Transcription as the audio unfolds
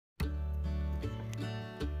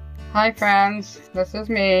Hi friends, this is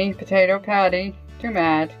me, Potato Patty, Too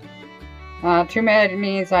Mad. Too Mad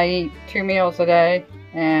means I eat 2 meals a day,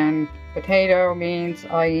 and potato means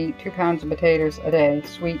I eat 2 pounds of potatoes a day,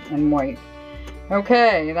 sweet and white.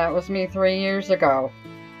 Okay, that was me 3 years ago.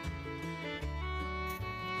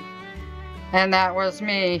 And that was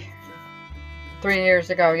me 3 years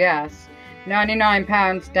ago, yes. 99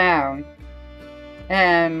 pounds down.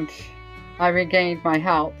 And I regained my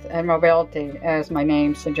health and mobility, as my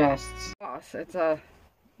name suggests. It's a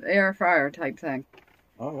air fryer type thing.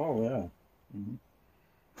 Oh yeah.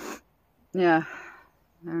 Mm-hmm. Yeah.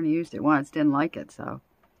 I only used it once, didn't like it, so.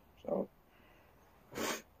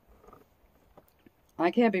 I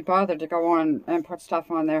can't be bothered to go on and put stuff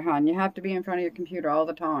on there, hon. You have to be in front of your computer all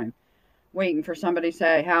the time, waiting for somebody to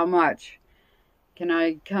say, how much? Can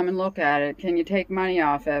I come and look at it? Can you take money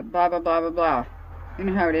off it? Blah, blah, blah, blah, blah. You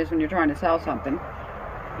know how it is when you're trying to sell something.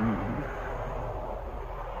 Mm-hmm.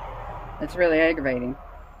 It's really aggravating.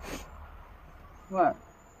 What?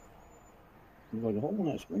 There's like a hole in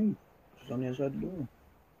that screen. It's on the inside of the door.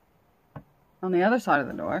 On the other side of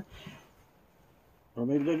the door? Or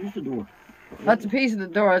maybe that is the door. That's a piece of the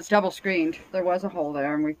door. It's double screened. There was a hole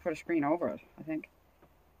there and we put a screen over it, I think.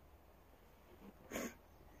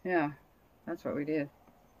 Yeah, that's what we did.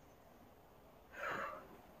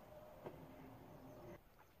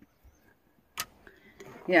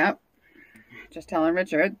 Yeah, just telling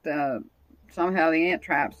Richard, somehow the ant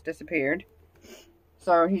traps disappeared.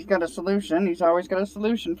 So he's got a solution. He's always got a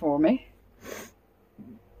solution for me.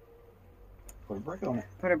 Put a brick on it.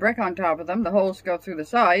 Put a brick on top of them. The holes go through the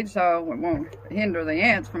side, so it won't hinder the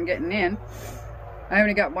ants from getting in. I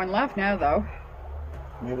only got one left now, though.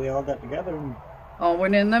 Maybe they all got together and all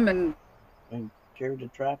went in them and carried the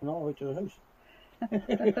trap and all the way to the house.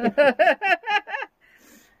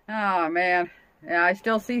 Oh, man. Yeah, I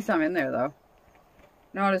still see some in there, though.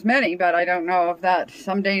 Not as many, but I don't know if that...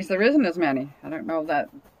 Some days there isn't as many. I don't know if that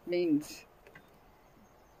means...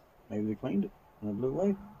 Maybe they cleaned it and it blew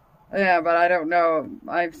away. Yeah, but I don't know.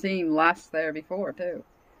 I've seen less there before, too.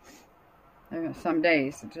 Some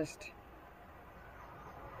days, it just...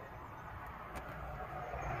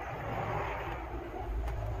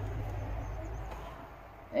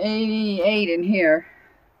 $88 in here.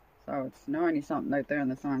 So it's 90-something out there in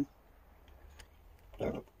the sun.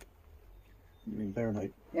 You mean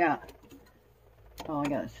Fahrenheit? Yeah. Oh, I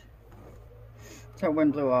got it. So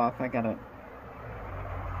wind blew off. I got it.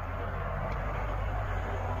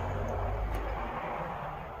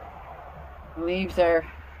 The leaves are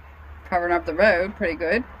covering up the road pretty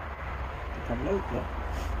good. Coming out, yeah.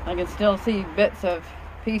 I can still see bits of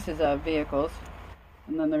pieces of vehicles.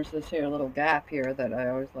 And then there's this here little gap here that I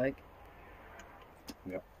always like.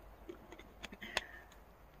 Yep.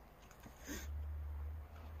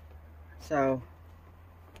 So,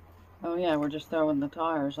 oh yeah, we're just throwing the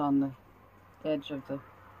tires on the edge of the,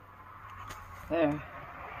 there.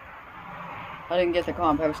 I didn't get the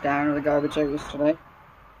compost down or the garbage out yesterday.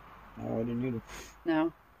 No, I didn't either.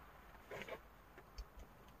 No.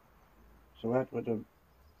 So that's what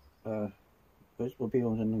the vegetable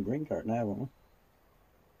peelings in the green cart now, won't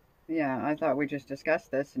we? Yeah, I thought we just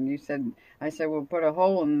discussed this, and you said, I said we'll put a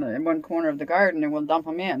hole in one corner of the garden and we'll dump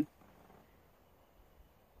them in.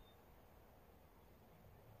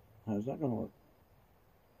 How's that going to work?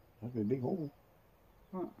 That'd be a big hole.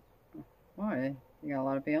 Why? You got a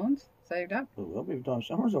lot of peelings saved up? Well, we'll be done.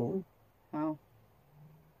 Summer's over. Oh.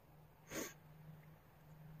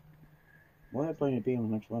 We'll have plenty of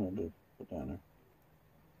peelings next winter to put down there.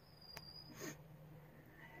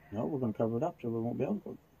 No, we're going to cover it up so we won't be able to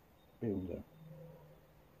put peelings there.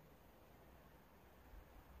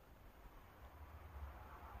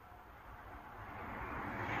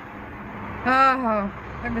 Oh,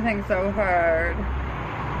 everything's so hard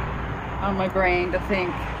on my brain to think.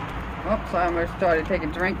 Oops, I almost started taking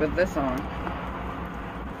a drink with this on.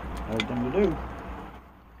 Hard thing to do.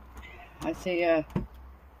 I see a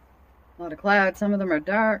lot of clouds. Some of them are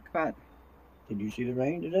dark, but... Did you see the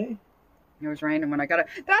rain today? It was raining when I got out.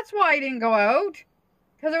 That's why I didn't go out.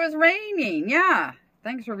 Because it was raining, yeah.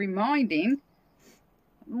 Thanks for reminding.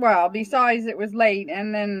 Well, besides it was late,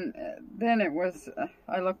 and then it was...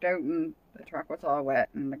 I looked out and the truck was all wet,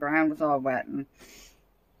 and the ground was all wet, and...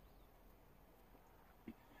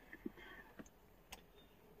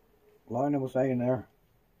 Lorna was saying there,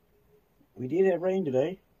 we did have rain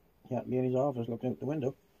today. Can't be in his office looking out the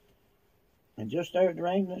window. And just started to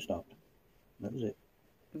rain and it stopped. That was it.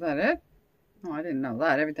 Is that it? Oh, I didn't know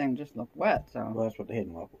that. Everything just looked wet, so... Well, that's what the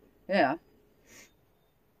heading was. Yeah.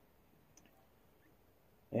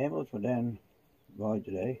 The ambulance went down by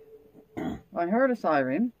today. I heard a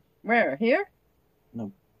siren. Where? Here?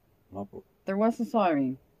 No. There was a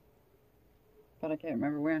siren, but I can't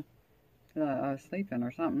remember when. I was sleeping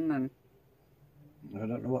or something, and I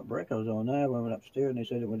don't know what break I was on now. I went upstairs and they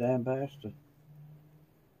said it went down past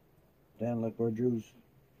down like where Drew's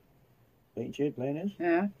paint shed plant is.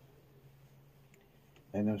 yeah.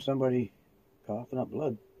 And there was somebody coughing up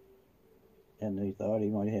blood, and they thought he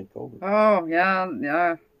might have had COVID. Oh, yeah,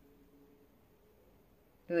 yeah.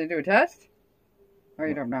 Did they do a test? Or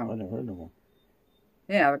you don't know? I never heard no more.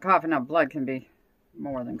 Yeah, but coughing up blood can be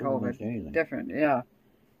more than COVID. Different, yeah.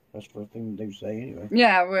 That's the first thing they say anyway.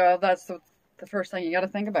 Yeah, well, that's the first thing you got to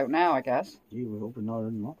think about now, I guess. Gee, we hope we're not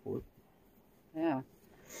in luck for it. Yeah.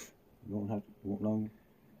 You won't know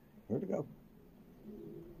where to go.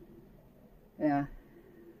 Yeah.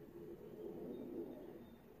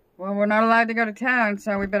 Well, we're not allowed to go to town,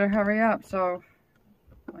 so we better hurry up so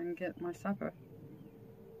I can get my supper.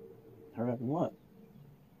 Hurry up and what?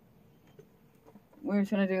 We were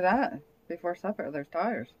going to do that before supper. There's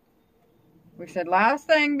tires. We said last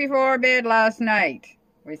thing before bed last night.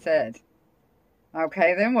 We said.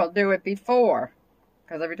 Okay, then we'll do it before.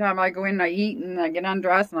 Because every time I go in, I eat and I get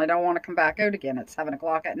undressed and I don't want to come back out again at 7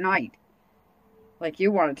 o'clock at night. Like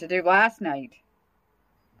you wanted to do last night.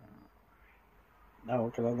 No,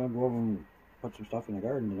 because I'm going to go over and put some stuff in the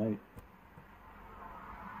garden tonight.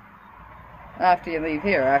 After you leave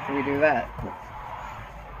here, after we do that. Yeah.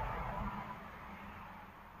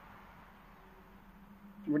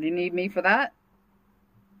 Would you need me for that?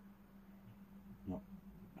 No.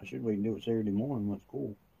 I should wait and do it Saturday morning when it's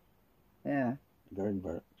cool. Yeah. The garden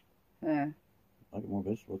part. Yeah. I get more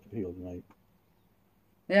vegetables to peel tonight.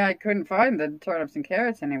 Yeah, I couldn't find the turnips and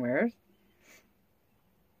carrots anywhere.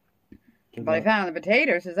 But I found the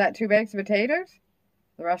potatoes. Is that 2 bags of potatoes?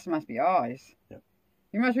 The rest must be ours. Yep.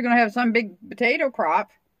 You must be going to have some big potato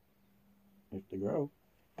crop. If they grow.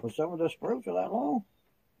 But some of the sprouts are that long.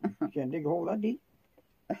 You can't dig a hole that deep.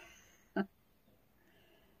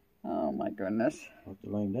 Oh my goodness. Have to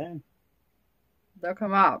lay them down. They'll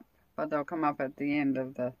come up. But they'll come up at the end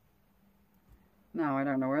of the... No, I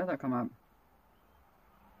don't know where they'll come up.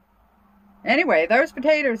 Anyway, those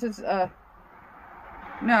potatoes is...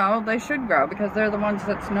 No, they should grow because they're the ones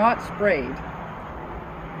that's not sprayed.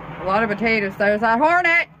 A lot of potatoes. There's that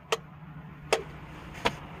hornet!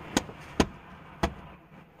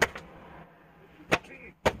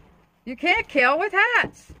 You can't kill with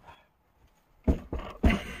hats.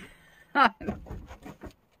 Get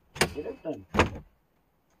it done.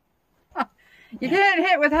 You can't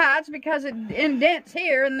hit with hats because it indents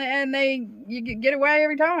here and you get away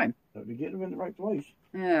every time. But we get them in the right place.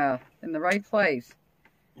 Yeah, in the right place.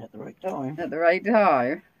 At the right time. At the right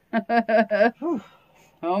time.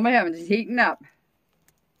 Oh my heavens, it's heating up.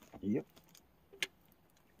 Yep.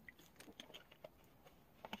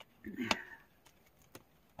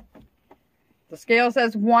 The scale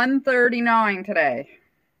says 139 today.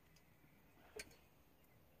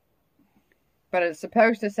 But it's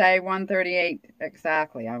supposed to say 138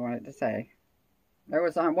 exactly, I want it to say. There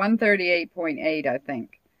was a 138.8, I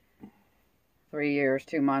think. 3 years,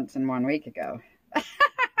 2 months, and 1 week ago.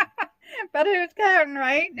 But who's counting,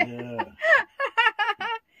 right? Yeah.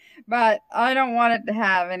 But I don't want it to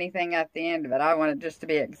have anything at the end of it. I want it just to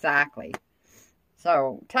be exactly.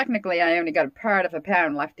 So, technically, I only got a part of a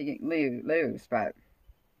pound left to lose, but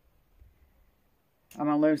I'm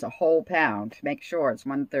going to lose a whole pound to make sure it's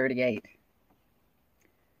 138.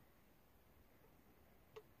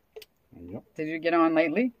 Yep. Did you get on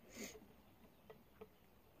lately?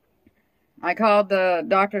 I called the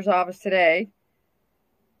doctor's office today,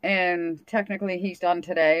 and technically he's done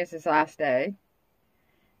today. It's his last day.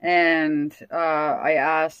 And I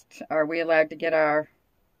asked, are we allowed to get our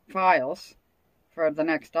files for the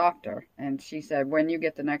next doctor? And she said, when you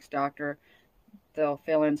get the next doctor, they'll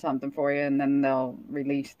fill in something for you, and then they'll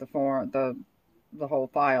release the whole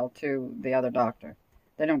file to the other doctor.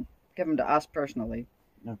 They don't give them to us personally.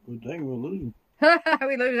 Not a good thing, we'll lose them.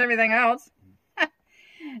 We lose everything else.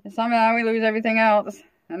 Somehow we lose everything else.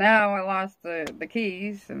 And now I lost the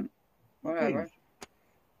keys and whatever. Keys.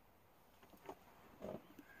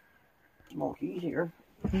 Small keys here.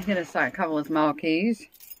 He's going to start a couple of small keys.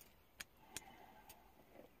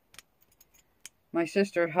 My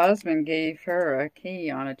sister's husband gave her a key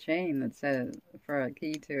on a chain that says for a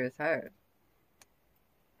key to his house.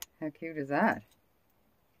 How cute is that?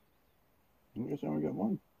 I guess I only got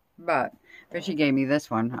one. But she gave me this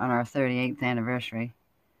one on our 38th anniversary.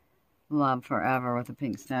 Love forever with a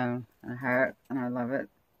pink stone and a heart, and I love it.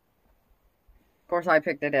 Of course, I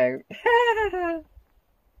picked it out.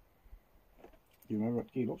 Do you remember what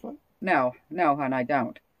the key looks like? No, hon, I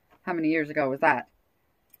don't. How many years ago was that?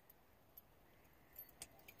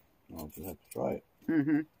 I'll just have to try it.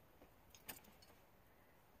 Mm-hmm.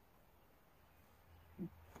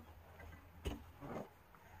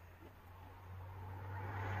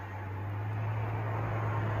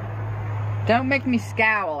 Don't make me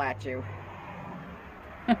scowl at you.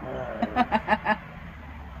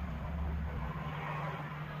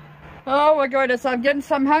 Oh my goodness, I'm getting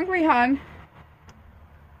some hungry, hon.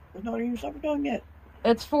 It's not even supper done yet.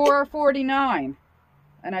 It's 4:49,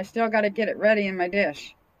 and I still got to get it ready in my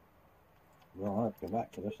dish. Well, I'll have to go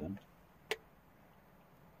back to this then.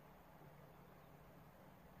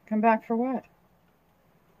 Come back for what?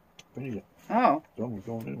 Finish it. Oh. It's almost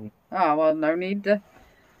going anyway. Oh, well, no need to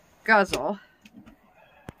guzzle.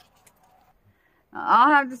 I'll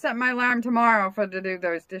have to set my alarm tomorrow to do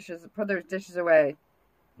those dishes, put those dishes away.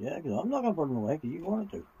 Yeah, because I'm not going to put them away because you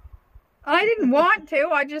wanted to. I didn't want to.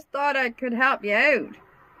 I just thought I could help you out.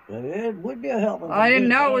 But it would be a help. I didn't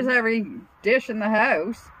know it was every dish in the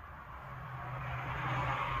house.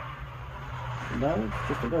 No, it's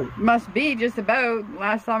just about. Must be just about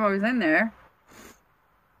last time I was in there.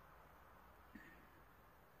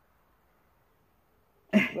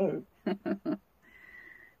 About.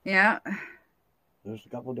 Yeah. There's a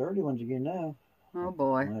couple of dirty ones again now. Oh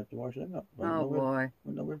boy. I'll have to wash them up. Oh boy. I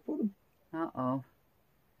don't know where to put them. Uh-oh.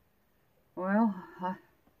 Well, I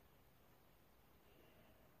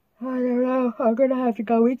don't know. I'm going to have to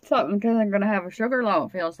go eat something because I'm going to have a sugar low,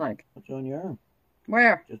 it feels like. What's on your arm?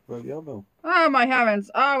 Where? Just above your elbow. Oh, my heavens.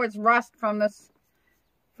 Oh, it's rust from this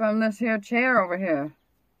here chair over here.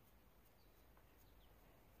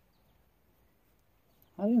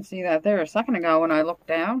 I didn't see that there a second ago when I looked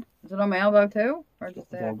down. Is it on my elbow too? Or just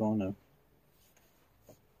It's there? all gone now.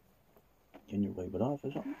 Can you wipe it off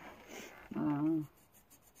or something?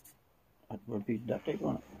 I'd put a piece of duct tape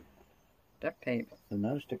on it. Duct tape. And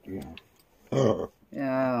that'll stick to your arm.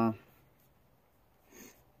 Yeah.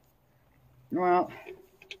 Well,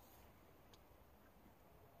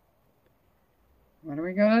 what are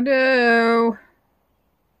we gonna do?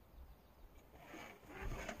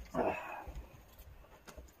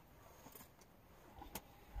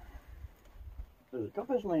 There's a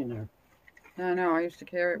compass laying there. I know, I used to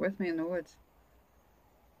carry it with me in the woods.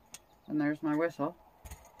 And there's my whistle.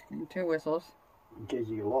 And 2 whistles. In case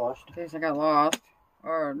you get lost. In case I got lost.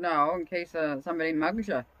 Or, no, in case somebody mugs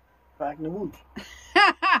you. Back in the woods.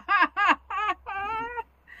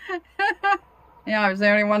 Yeah, I was the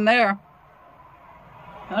only one there.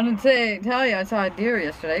 I didn't tell you I saw a deer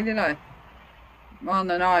yesterday, did I? Well,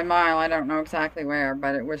 the 9 mile, I don't know exactly where,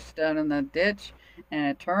 but it was down in the ditch, and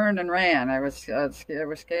it turned and ran. I was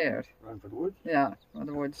scared. Run for the woods? Yeah, on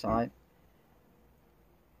the wood side.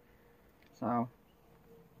 So.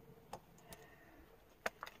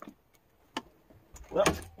 Well,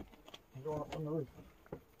 I'm going up on the roof.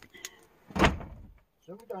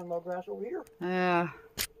 So we done mow grass over here. Yeah.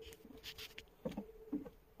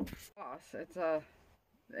 It's a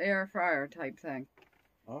air fryer type thing.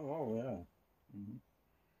 Oh yeah. Mm-hmm.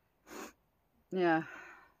 Yeah.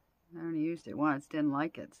 I only used it once, didn't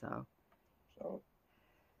like it, so.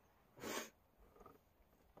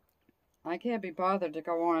 I can't be bothered to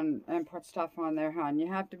go on and put stuff on there, hon. You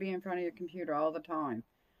have to be in front of your computer all the time,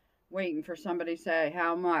 waiting for somebody to say,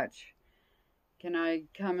 how much? Can I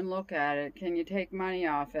come and look at it? Can you take money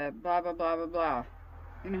off it? Blah, blah, blah, blah, blah.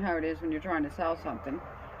 You know how it is when you're trying to sell something.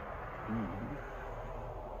 Mm-hmm.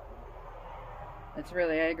 It's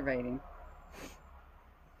really aggravating.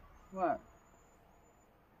 What?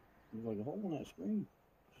 There's like a hole in that screen.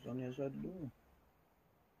 It's on the other side of the door.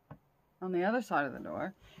 On the other side of the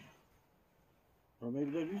door? Or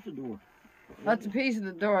maybe that is the door. That's a piece of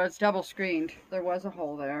the door. It's double screened. There was a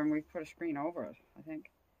hole there and we put a screen over it, I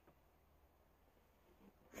think.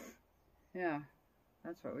 Yeah,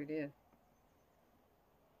 that's what we did.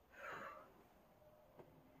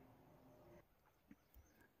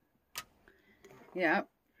 Yeah,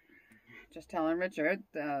 just telling Richard,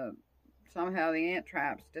 somehow the ant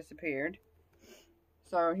traps disappeared.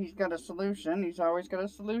 So he's got a solution. He's always got a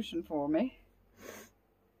solution for me.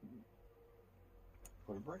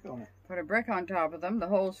 Put a brick on it. Put a brick on top of them. The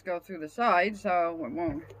holes go through the side, so it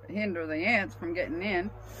won't hinder the ants from getting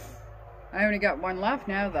in. I only got one left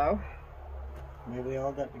now, though. Maybe they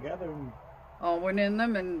all got together and All went in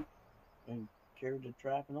them and carried the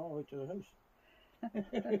trap and all the way to the house.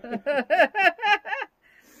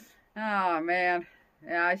 Oh man,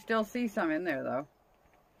 yeah, I still see some in there though.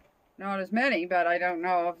 Not as many, but I don't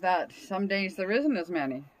know if that, some days there isn't as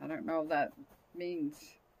many. I don't know if that means.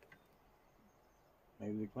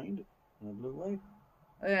 Maybe they cleaned it and it blew away.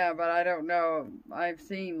 Yeah, but I don't know. I've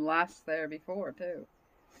seen less there before too.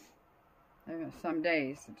 Some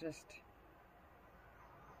days it just.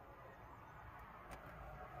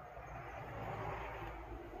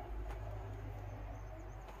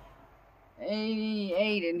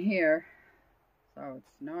 88 in here. So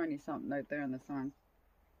it's 90 something out there in the sun.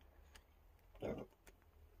 You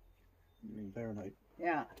mean Fahrenheit?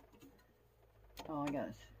 Yeah. Oh, I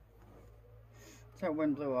guess. So it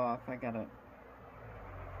wouldn't blew off. I got it.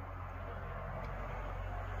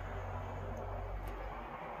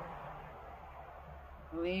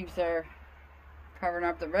 The leaves are covering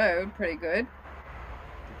up the road pretty good.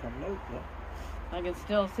 They're coming out, yeah. I can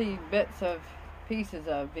still see bits of pieces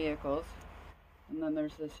of vehicles. And then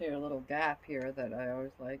there's this here little gap here that I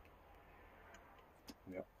always like.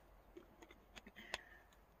 Yep.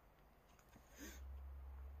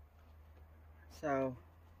 So,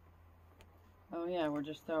 oh yeah, we're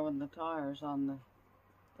just throwing the tires on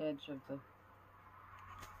the edge of the,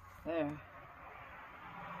 there.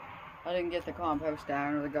 I didn't get the compost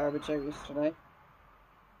down or the garbage out yesterday.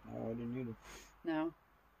 No, I didn't either. No.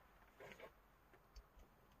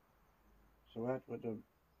 So that's what the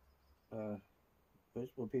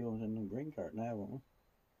vegetable peelings in the green cart now, won't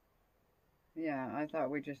we? Yeah, I thought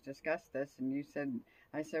we just discussed this, and you said,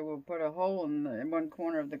 I said we'll put a hole in one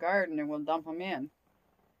corner of the garden and we'll dump them in.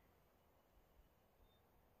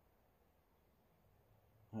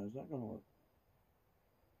 How's that going to work?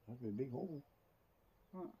 That'd be a big hole.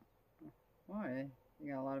 Why?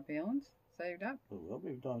 You got a lot of peelings saved up? Well, they'll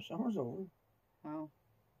be done. Summer's over. Oh.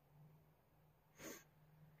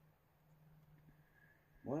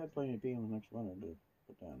 We'll have plenty of peelings next winter to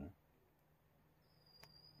put down there.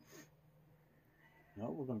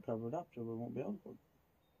 No, we're going to cover it up so we won't be able to put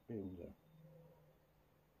peelings there.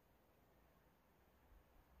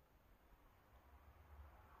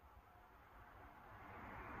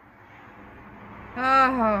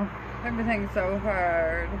 Oh, everything's so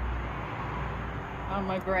hard on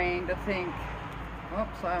my brain to think.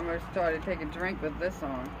 Oops, I almost started taking a drink with this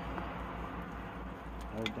on.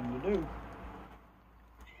 Hard thing to do.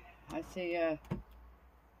 I see a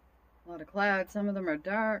lot of clouds. Some of them are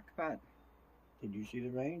dark, but Did you see the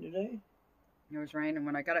rain today? it was raining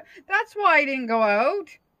when I got out. That's why I didn't go out.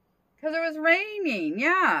 Because it was raining,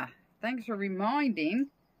 yeah. Thanks for reminding.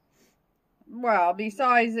 Well,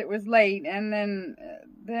 besides it was late, and then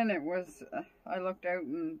it was, I looked out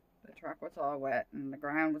and the truck was all wet, and the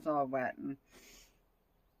ground was all wet, and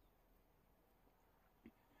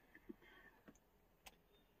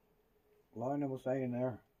Lorna was saying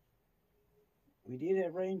there, we did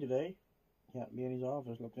have rain today. Can't be in his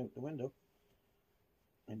office looking out the window.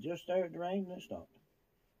 And just started to rain and it stopped.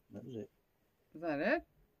 That was it. is that it?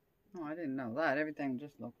 Oh, I didn't know that. Everything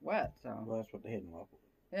just looked wet, so. Well, that's what the heading was.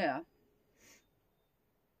 Yeah.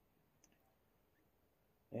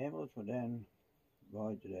 The ambulance went down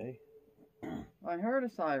by today. I heard a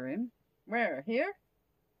siren. Where? Here?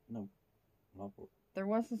 No, not There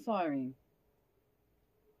was a siren.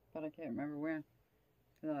 But I can't remember when.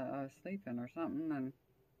 I was sleeping or something, and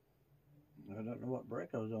I don't know what break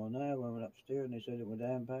I was on now. I went upstairs and they said it went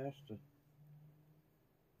down past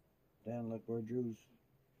down like where Drew's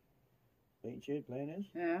paint shed plant is.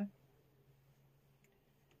 yeah.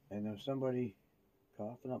 And there was somebody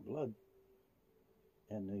coughing up blood.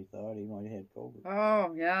 And they thought he might have had COVID.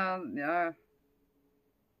 Oh, yeah, yeah.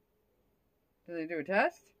 Did they do a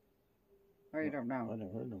test? Or you don't know? I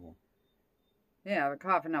never heard no more. Yeah, but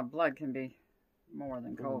coughing up blood can be more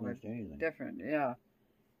than Couldn't COVID. almost anything. Different, yeah.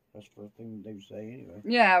 That's the first thing they would say anyway.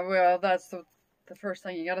 Yeah, well, that's the first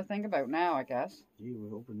thing you got to think about now, I guess. Gee, we're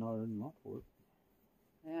hoping not in Lockport.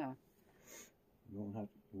 Yeah. You won't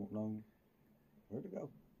know where to go.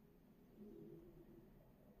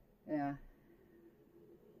 Yeah.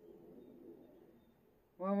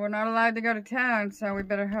 Well, we're not allowed to go to town, so we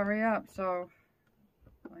better hurry up so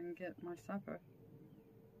I can get my supper.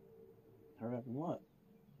 Hurry up and what?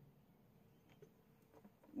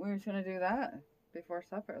 We was going to do that before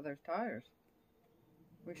supper. There's tires.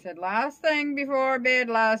 We said last thing before bed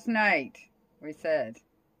last night. We said.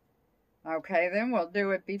 Okay, then we'll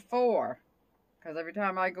do it before. Because every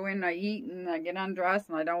time I go in, I eat and I get undressed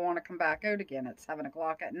and I don't want to come back out again at 7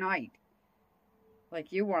 o'clock at night.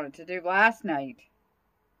 Like you wanted to do last night.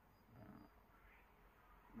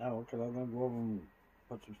 No, because I'm going to go over and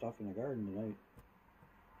put some stuff in the garden tonight.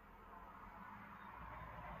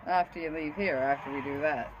 After you leave here, after we do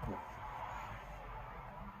that. Yeah.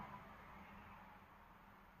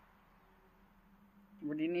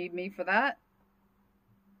 Would you need me for that?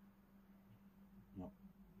 No.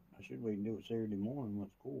 I should wait and do it Saturday morning when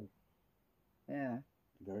it's cool. Yeah.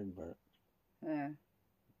 The garden part. Yeah.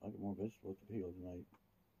 I get more vegetables to peel tonight.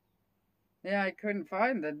 Yeah, I couldn't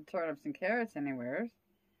find the turnips and carrots anywhere.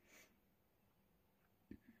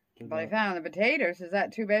 But I found the potatoes. Is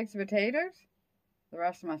that 2 bags of potatoes? The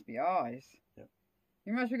rest must be eyes. Yep. You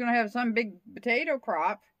You must be going to have some big potato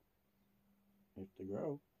crop. If they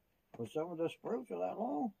grow. But some of the sprouts are that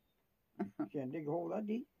long. You can't dig a hole that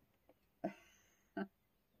deep.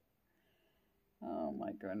 Oh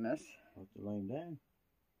my goodness. Have to lay them down.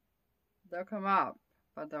 They'll come up,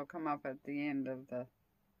 but they'll come up at the end of the...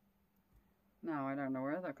 No, I don't know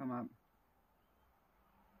where they'll come up.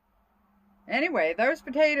 Anyway, those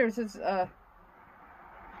potatoes is,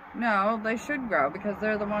 no, they should grow because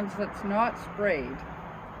they're the ones that's not sprayed.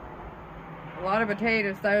 A lot of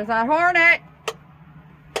potatoes, there's that hornet!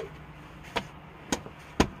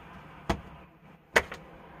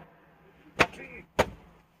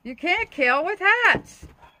 You can't kill with hats.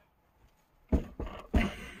 Get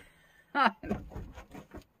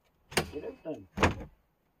everything.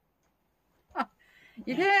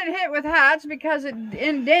 You can't hit with hats because it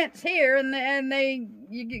indents here and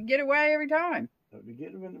you get away every time. So to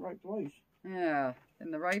get them in the right place. Yeah,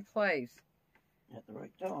 in the right place. At the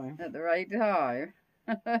right time. At the right time.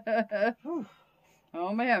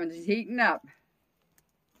 Oh my heavens, it's heating up.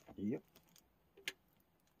 Yep.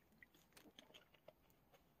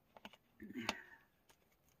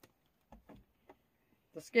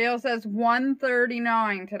 The scale says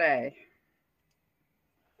 139 today.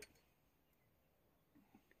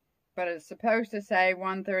 But it's supposed to say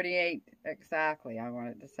 138 exactly, I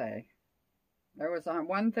wanted to say. There was a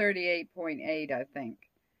 138.8, I think.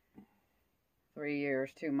 3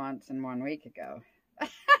 years, 2 months, and 1 week ago.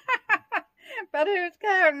 But who's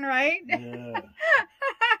counting, right? Yeah.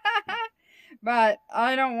 But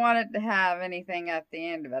I don't want it to have anything at the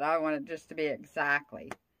end of it. I want it just to be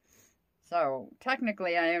exactly. So,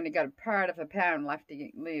 technically, I only got a part of a pound left to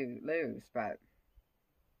lose, but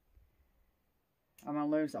I'm going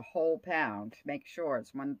to lose a whole pound to make sure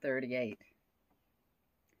it's 138.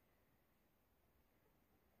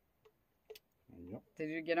 Yep. Did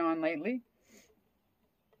you get on lately?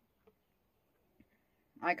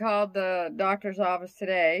 I called the doctor's office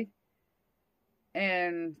today,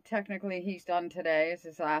 and technically he's done today. It's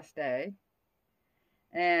his last day.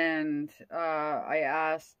 And I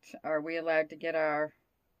asked, are we allowed to get our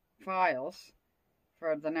files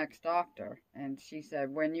for the next doctor? And she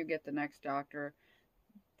said, when you get the next doctor,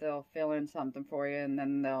 they'll fill in something for you, and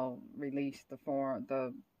then they'll release the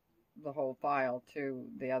whole file to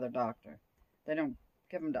the other doctor. They don't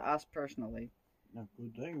give them to us personally. No,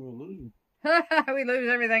 good thing we'll lose them. We lose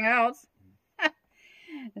everything else.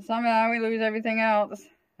 Somehow we lose everything else.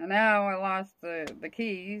 And now I lost the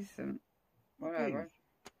keys and whatever. Keys.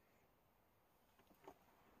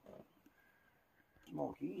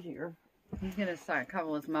 Small keys here. He's going to start a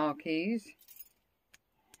couple of small keys.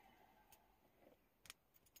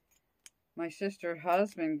 My sister's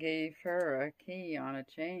husband gave her a key on a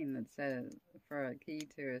chain that says for a key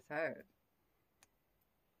to his house.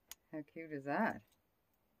 How cute is that?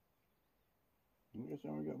 I guess I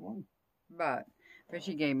only got one. But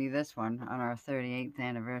she gave me this one on our 38th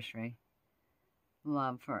anniversary.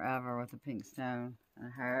 Love forever with a pink stone and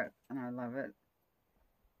a heart, and I love it.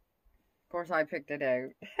 Of course, I picked it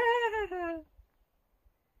out. Do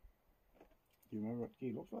you remember what the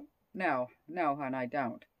key looks like? No, hon, I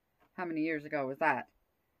don't. How many years ago was that?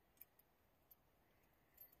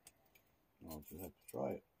 I'll just have to try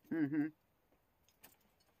it. Mm-hmm.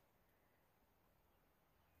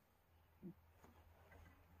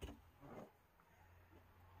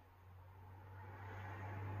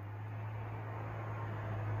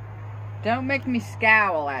 Don't make me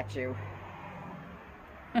scowl at you.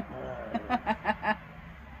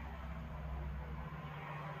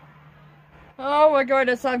 Oh my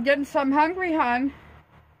goodness, I'm getting some hungry, hon.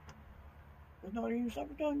 It's not even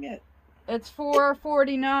supper time yet. It's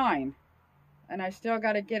 4:49, and I still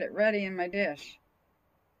got to get it ready in my dish.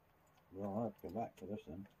 Well, I'll have to come back for this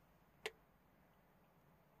then.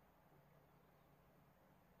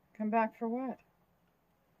 Come back for what?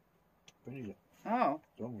 Finish it. Oh.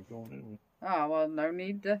 It's almost going in. Oh, well, no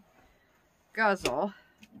need to guzzle.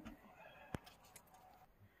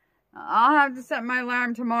 I'll have to set my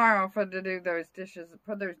alarm tomorrow to do those dishes,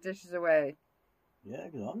 put those dishes away. Yeah,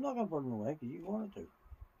 because I'm not going to put them away because you wanted to.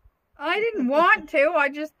 I didn't want to. I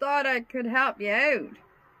just thought I could help you out.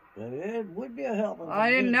 But it would be a help. I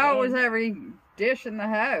didn't know it was every dish in the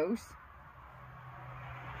house.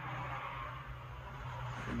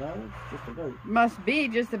 No, it's just about. Must be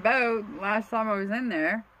just about last time I was in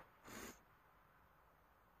there.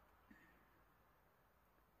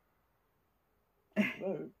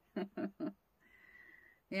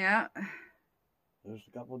 Yeah. There's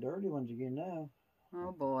a couple of dirty ones again now.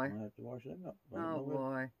 Oh boy. I'll have to wash them up. Oh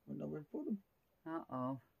boy. I don't know where to put them.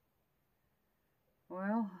 Uh-oh.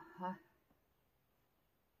 Well,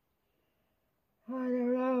 I don't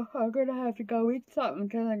I'm gonna have to go eat something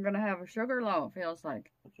because I'm gonna have a sugar low, it feels like.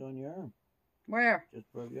 What's on your arm? Where? Just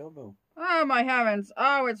above your elbow. Oh my heavens.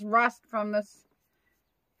 Oh, it's rust from this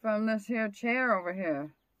here chair over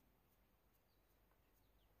here.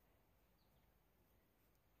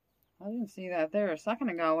 I didn't see that there a second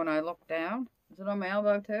ago when I looked down. Is it on my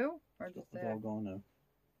elbow too? Or just It's there? all gone now.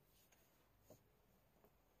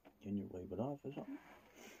 Can you wave it off or something?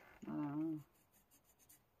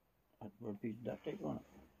 I'd put a piece of duct tape on it.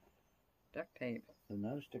 Duct tape. And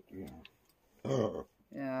that'll stick to your arm.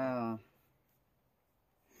 Yeah.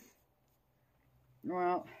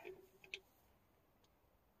 Well,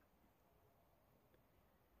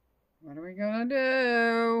 what are we gonna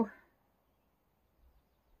do?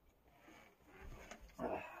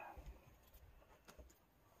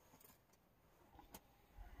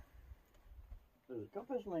 There's a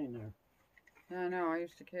compass laying there. Yeah, I know. I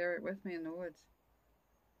used to carry it with me in the woods.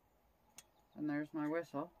 And there's my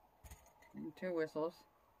whistle. And 2 whistles.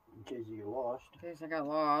 In case you get lost. In case I got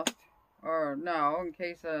lost. Or, no, in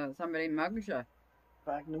case somebody mugs you.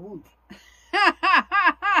 Back in the woods.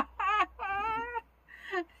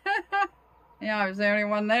 Yeah, I was the only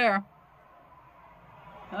one there.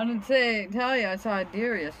 I didn't tell you I saw a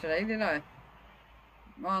deer yesterday, did I?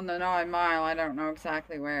 On the 9 mile, I don't know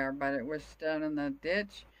exactly where, but it was down in the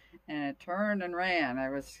ditch, and it turned and ran. I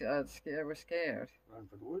was scared. Run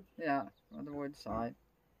for the woods? Yeah, on the woods side.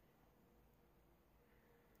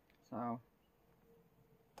 So.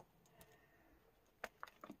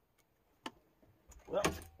 Well,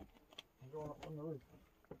 I'm going up on the roof.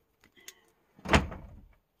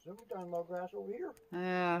 So we're talking about grass over here.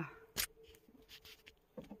 Yeah.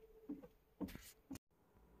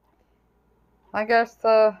 I guess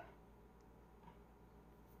I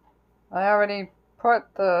already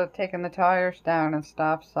taken the tires down and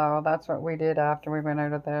stuff, so that's what we did after we went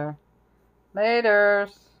out of there.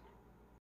 Laters.